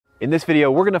In this video,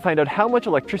 we're going to find out how much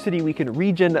electricity we can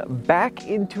regen back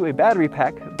into a battery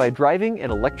pack by driving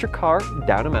an electric car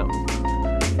down a mountain.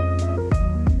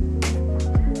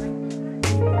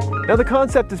 Now the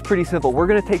concept is pretty simple. We're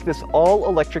going to take this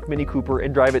all-electric Mini Cooper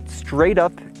and drive it straight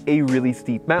up a really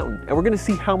steep mountain. And we're going to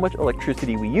see how much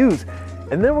electricity we use.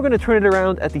 And then we're going to turn it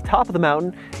around at the top of the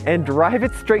mountain and drive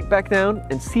it straight back down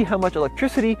and see how much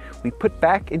electricity we put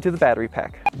back into the battery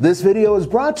pack. This video is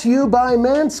brought to you by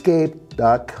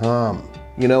Manscaped.com.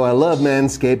 You know, I love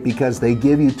Manscaped because they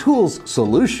give you tools,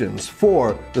 solutions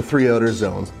for the three odor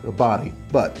zones, the body,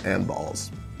 butt, and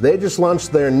balls. They just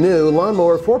launched their new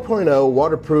Lawnmower 4.0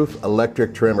 waterproof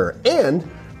electric trimmer, and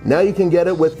now you can get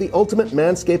it with the ultimate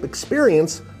Manscaped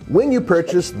experience when you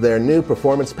purchase their new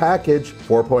Performance Package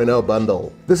 4.0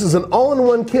 bundle. This is an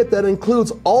all-in-one kit that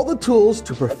includes all the tools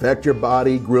to perfect your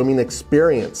body grooming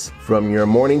experience. From your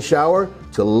morning shower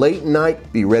to late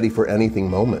night, be ready for anything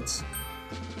moments.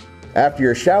 After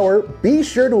your shower, be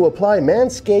sure to apply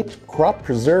Manscaped Crop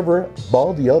Preserver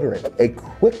Ball Deodorant, a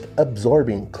quick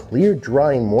absorbing, clear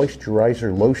drying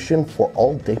moisturizer lotion for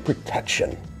all-day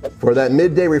protection. For that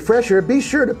midday refresher, be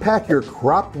sure to pack your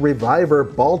Crop Reviver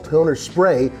Ball Toner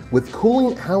Spray with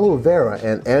cooling aloe vera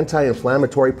and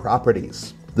anti-inflammatory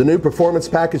properties. The new Performance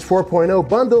Package 4.0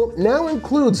 bundle now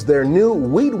includes their new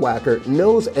Weed Whacker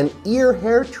nose and ear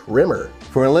hair trimmer.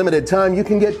 For a limited time, you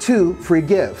can get 2 free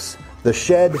gifts: the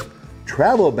Shed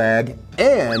Travel Bag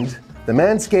and the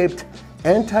Manscaped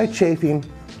Anti-Chafing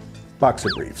Boxer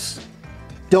Briefs.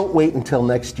 Don't wait until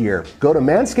next year. Go to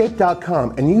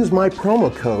manscaped.com and use my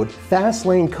promo code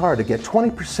FASTLANECAR to get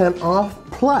 20% off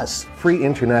plus free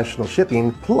international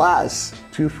shipping plus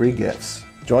 2 free gifts.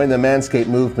 Join the Manscaped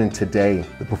movement today.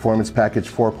 The Performance Package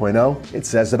 4.0, it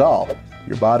says it all.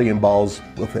 Your body and balls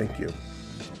will thank you.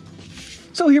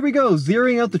 So here we go,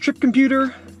 zeroing out the trip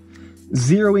computer,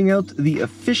 zeroing out the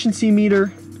efficiency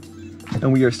meter,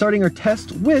 and we are starting our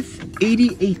test with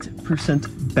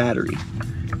 88% battery.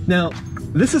 Now,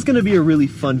 this is going to be a really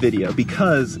fun video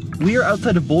because we are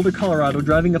outside of Boulder, Colorado,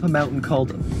 driving up a mountain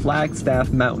called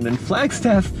Flagstaff Mountain. And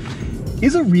Flagstaff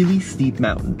is a really steep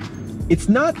mountain. It's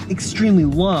not extremely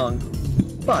long,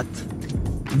 but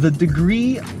the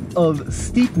degree of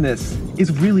steepness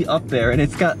is really up there, and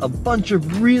it's got a bunch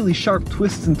of really sharp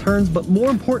twists and turns, but more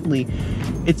importantly,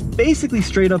 it's basically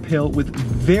straight uphill with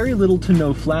very little to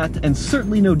no flat and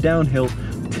certainly no downhill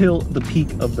till the peak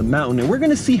of the mountain. And we're going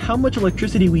to see how much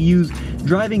electricity we use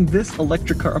driving this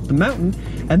electric car up the mountain,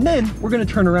 and then we're going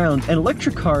to turn around and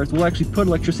electric cars will actually put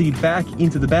electricity back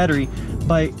into the battery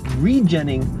by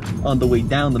regenning on the way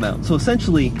down the mountain. So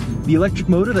essentially, the electric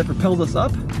motor that propels us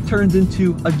up turns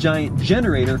into a giant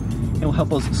generator and will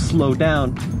help us slow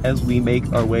down as we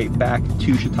make our way back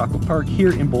to Chautauqua Park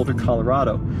here in Boulder,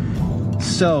 Colorado.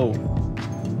 So,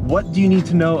 what do you need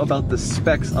to know about the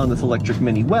specs on this electric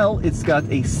Mini? Well, it's got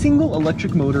a single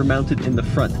electric motor mounted in the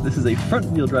front. This is a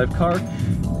front-wheel drive car,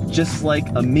 just like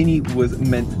a Mini was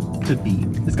meant to be.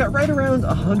 It's got right around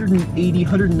 180,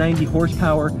 190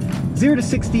 horsepower, 0 to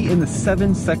 60 in the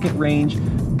 7-second range,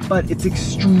 but it's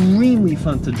extremely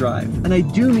fun to drive. And I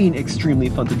do mean extremely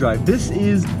fun to drive. This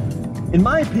is, in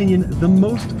my opinion, the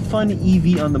most fun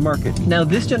EV on the market. Now,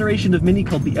 this generation of Mini,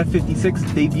 called the F56,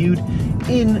 debuted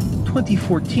in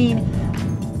 2014.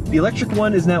 The electric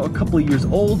one is now a couple of years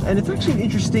old, and it's actually an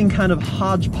interesting kind of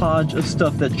hodgepodge of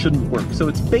stuff that shouldn't work. So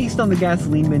it's based on the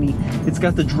gasoline Mini. It's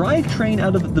got the drivetrain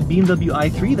out of the BMW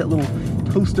i3, that little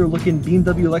toaster-looking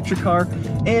BMW electric car,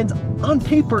 and on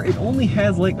paper, it only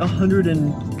has like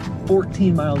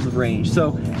 114 miles of range.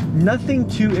 So nothing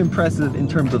too impressive in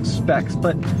terms of specs,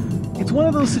 but it's one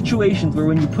of those situations where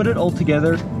when you put it all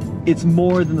together, it's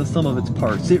more than the sum of its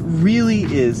parts. It really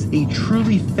is a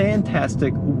truly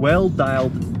fantastic,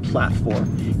 well-dialed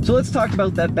platform. So let's talk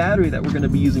about that battery that we're going to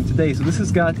be using today. So this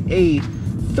has got a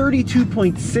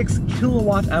 32.6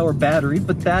 kilowatt hour battery,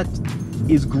 but that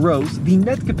is gross. The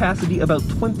net capacity about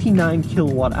 29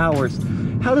 kilowatt hours.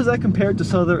 How does that compare to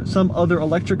some other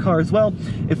electric cars? Well,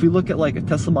 if we look at like a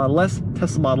Tesla Model S,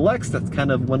 Tesla Model X, that's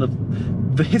kind of one of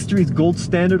the history's gold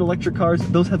standard electric cars.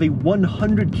 Those have a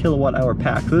 100 kilowatt hour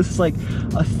pack. So this is like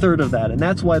a third of that, and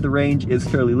that's why the range is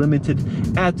fairly limited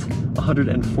at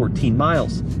 114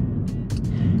 miles.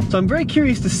 So I'm very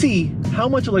curious to see how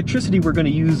much electricity we're going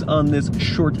to use on this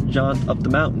short jaunt up the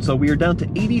mountain. So we are down to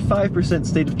 85%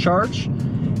 state of charge,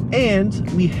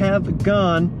 and we have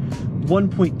gone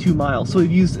 1.2 miles. So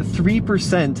we've used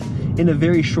 3% in a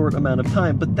very short amount of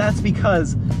time, but that's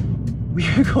because we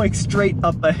are going straight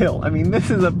up a hill. I mean, this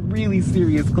is a really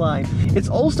serious climb. It's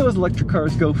also, as electric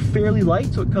cars go, fairly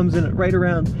light, so it comes in at right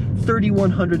around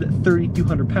 3,100,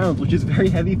 3,200 pounds, which is very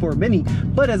heavy for a Mini,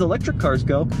 but as electric cars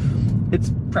go,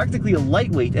 it's practically a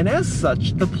lightweight, and as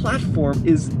such, the platform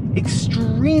is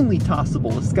extremely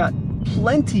tossable. It's got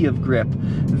plenty of grip.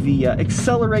 The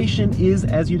acceleration is,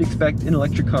 as you'd expect in an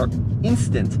electric car,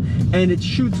 instant, and it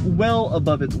shoots well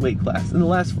above its weight class. In the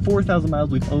last 4,000 miles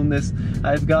we've owned this,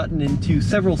 I've gotten into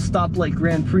several stoplight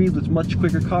Grand Prix with much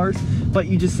quicker cars, but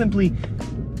you just simply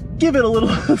give it a little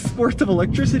squirt of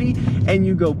electricity and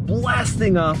you go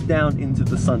blasting off down into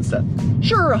the sunset.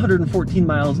 Sure, 114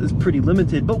 miles is pretty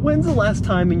limited, but when's the last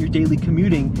time in your daily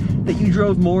commuting that you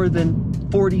drove more than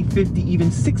 40, 50,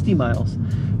 even 60 miles?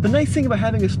 The nice thing about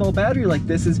having a small battery like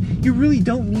this is you really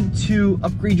don't need to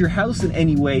upgrade your house in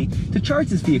any way to charge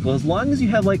this vehicle. As long as you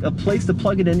have like a place to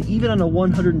plug it in, even on a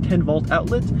 110 volt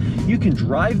outlet, you can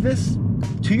drive this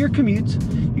to your commute,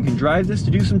 you can drive this to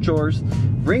do some chores,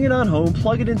 bring it on home,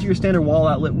 plug it into your standard wall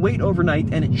outlet, wait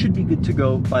overnight, and it should be good to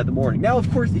go by the morning. Now,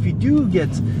 of course, if you do get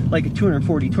like a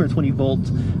 240, 220 volt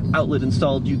outlet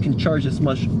installed, you can charge this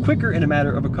much quicker in a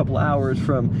matter of a couple hours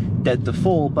from dead to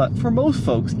full. But for most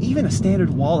folks, even a standard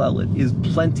wall outlet is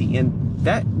plenty, and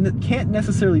that can't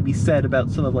necessarily be said about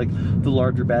some of like the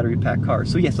larger battery pack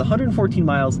cars. So yes, 114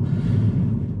 miles,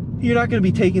 you're not going to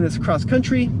be taking this cross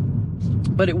country,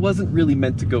 but it wasn't really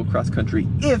meant to go cross country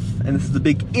if, and this is the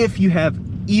big if, you have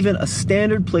even a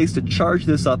standard place to charge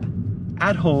this up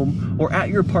at home or at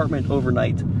your apartment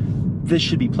overnight. This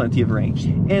should be plenty of range.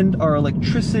 And our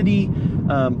electricity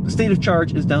state of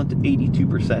charge is down to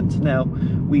 82%. Now,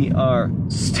 we are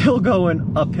still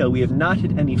going uphill. We have not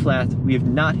hit any flat, we have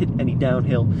not hit any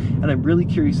downhill, and I'm really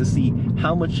curious to see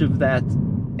how much of that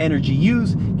energy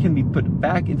used can be put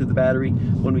back into the battery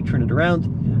when we turn it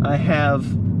around. I have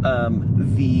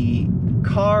the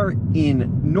car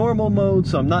in normal mode,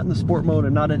 so I'm not in the sport mode,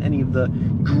 I'm not in any of the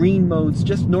green modes,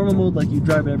 just normal mode like you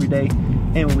drive it every day.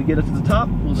 And when we get up to the top,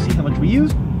 we'll see how much we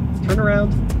use, turn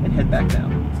around, and head back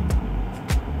down.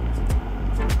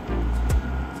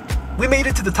 We made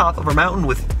it to the top of our mountain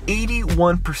with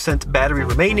 81% battery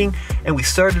remaining, and we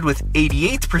started with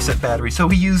 88% battery, so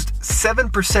we used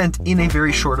 7% in a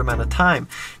very short amount of time.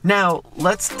 Now,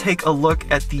 let's take a look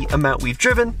at the amount we've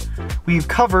driven. We've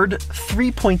covered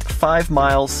 3.5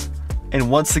 miles, and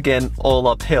once again, all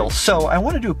uphill. So I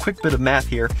want to do a quick bit of math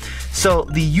here. So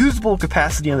the usable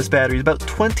capacity on this battery is about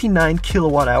 29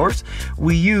 kilowatt hours.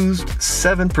 We used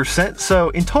 7%, so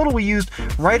in total we used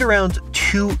right around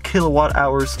 2 kilowatt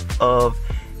hours of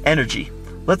energy.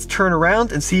 Let's turn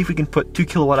around and see if we can put 2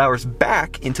 kilowatt hours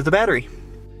back into the battery.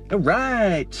 All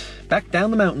right, back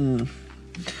down the mountain.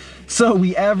 So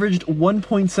we averaged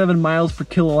 1.7 miles per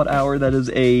kilowatt hour. That is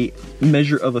a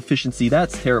measure of efficiency.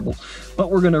 That's terrible.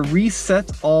 But we're gonna reset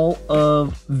all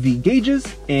of the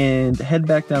gauges and head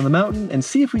back down the mountain and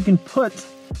see if we can put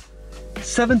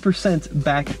 7%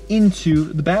 back into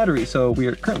the battery. So we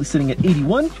are currently sitting at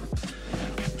 81.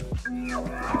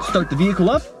 Start the vehicle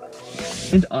up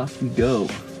and off we go.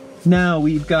 Now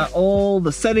we've got all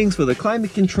the settings for the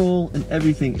climate control and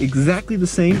everything exactly the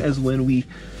same as when we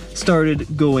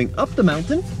started going up the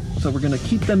mountain, so we're going to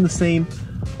keep them the same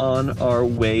on our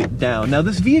way down. Now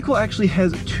this vehicle actually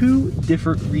has two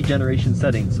different regeneration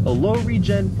settings, a low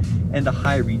regen and a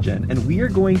high regen, and we are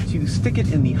going to stick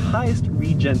it in the highest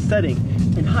regen setting.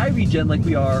 In high regen, like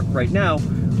we are right now,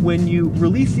 when you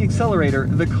release the accelerator,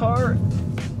 the car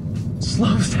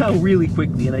slows down really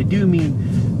quickly, and I do mean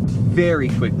very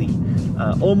quickly,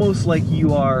 almost like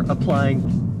you are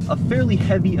applying a fairly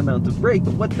heavy amount of brake,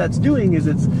 but what that's doing is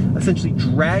it's essentially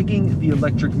dragging the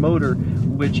electric motor,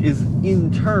 which is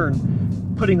in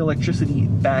turn putting electricity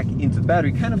back into the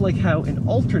battery, kind of like how an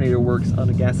alternator works on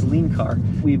a gasoline car.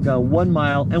 We've gone 1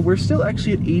 mile and we're still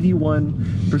actually at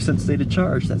 81% state of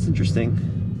charge. That's interesting.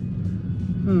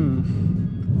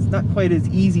 It's not quite as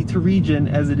easy to regen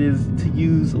as it is to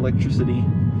use electricity.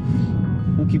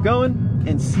 We'll keep going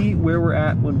and see where we're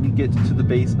at when we get to the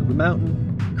base of the mountain.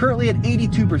 Currently at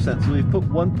 82%, so we've put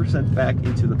 1% back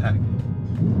into the pack.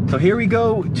 So here we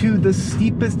go to the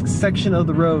steepest section of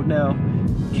the road now.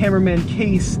 Cameraman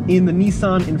Case in the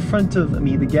Nissan in front of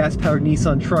me, the gas-powered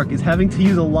Nissan truck, is having to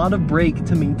use a lot of brake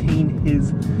to maintain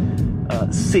his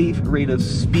safe rate of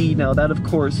speed. Now that of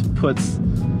course puts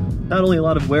not only a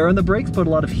lot of wear on the brakes, but a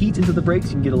lot of heat into the brakes.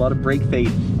 You can get a lot of brake fade.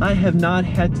 I have not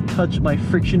had to touch my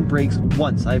friction brakes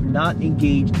once. I have not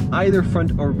engaged either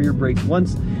front or rear brakes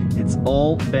once. It's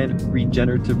all been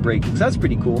regenerative braking, so that's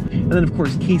pretty cool. And then of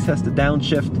course Case has to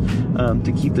downshift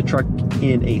to keep the truck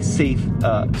in a safe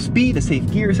speed, a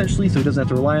safe gear essentially, so he doesn't have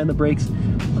to rely on the brakes.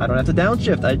 I don't have to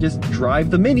downshift. I just drive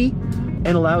the Mini and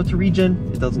allow it to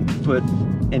regen. It doesn't put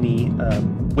any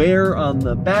wear on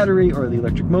the battery or the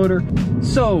electric motor.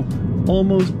 So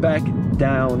almost back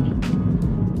down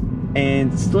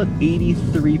and still at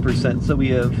 83%. So we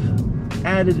have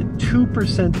added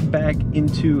 2% back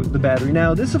into the battery.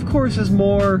 Now this of course is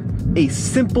more a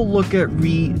simple look at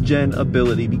regen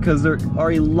ability because there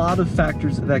are a lot of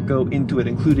factors that go into it,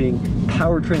 including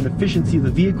powertrain efficiency of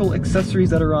the vehicle, accessories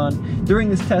that are on during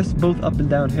this test, both up and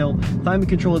downhill. Climate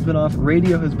control has been off,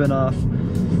 radio has been off,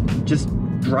 just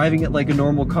driving it like a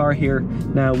normal car here.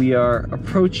 Now we are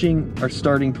approaching our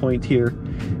starting point here,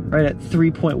 right at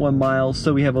 3.1 miles,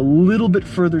 so we have a little bit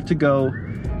further to go,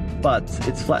 but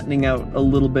it's flattening out a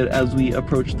little bit as we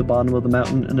approach the bottom of the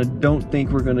mountain, and I don't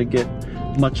think we're gonna get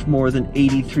much more than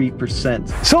 83%.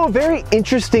 So a very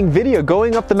interesting video.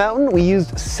 Going up the mountain, we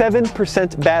used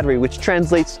 7% battery, which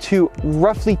translates to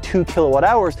roughly 2 kilowatt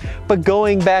hours. But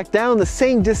going back down the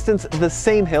same distance, the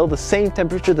same hill, the same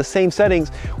temperature, the same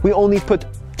settings, we only put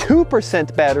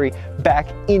 2% battery back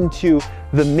into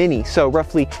the Mini, so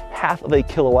roughly half of a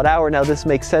kilowatt hour. Now this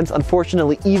makes sense.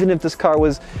 Unfortunately, even if this car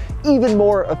was even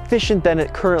more efficient than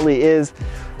it currently is,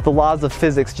 the laws of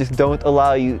physics just don't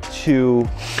allow you to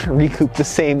recoup the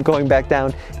same going back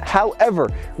down. However,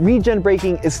 regen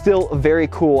braking is still very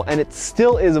cool, and it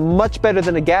still is much better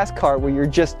than a gas car where you're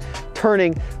just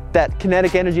turning that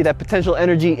kinetic energy, that potential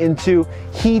energy into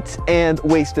heat and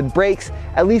wasted brakes.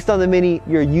 At least on the Mini,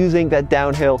 you're using that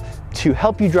downhill to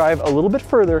help you drive a little bit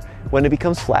further when it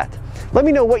becomes flat. Let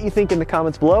me know what you think in the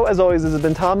comments below. As always, this has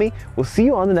been Tommy. We'll see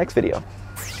you on the next video.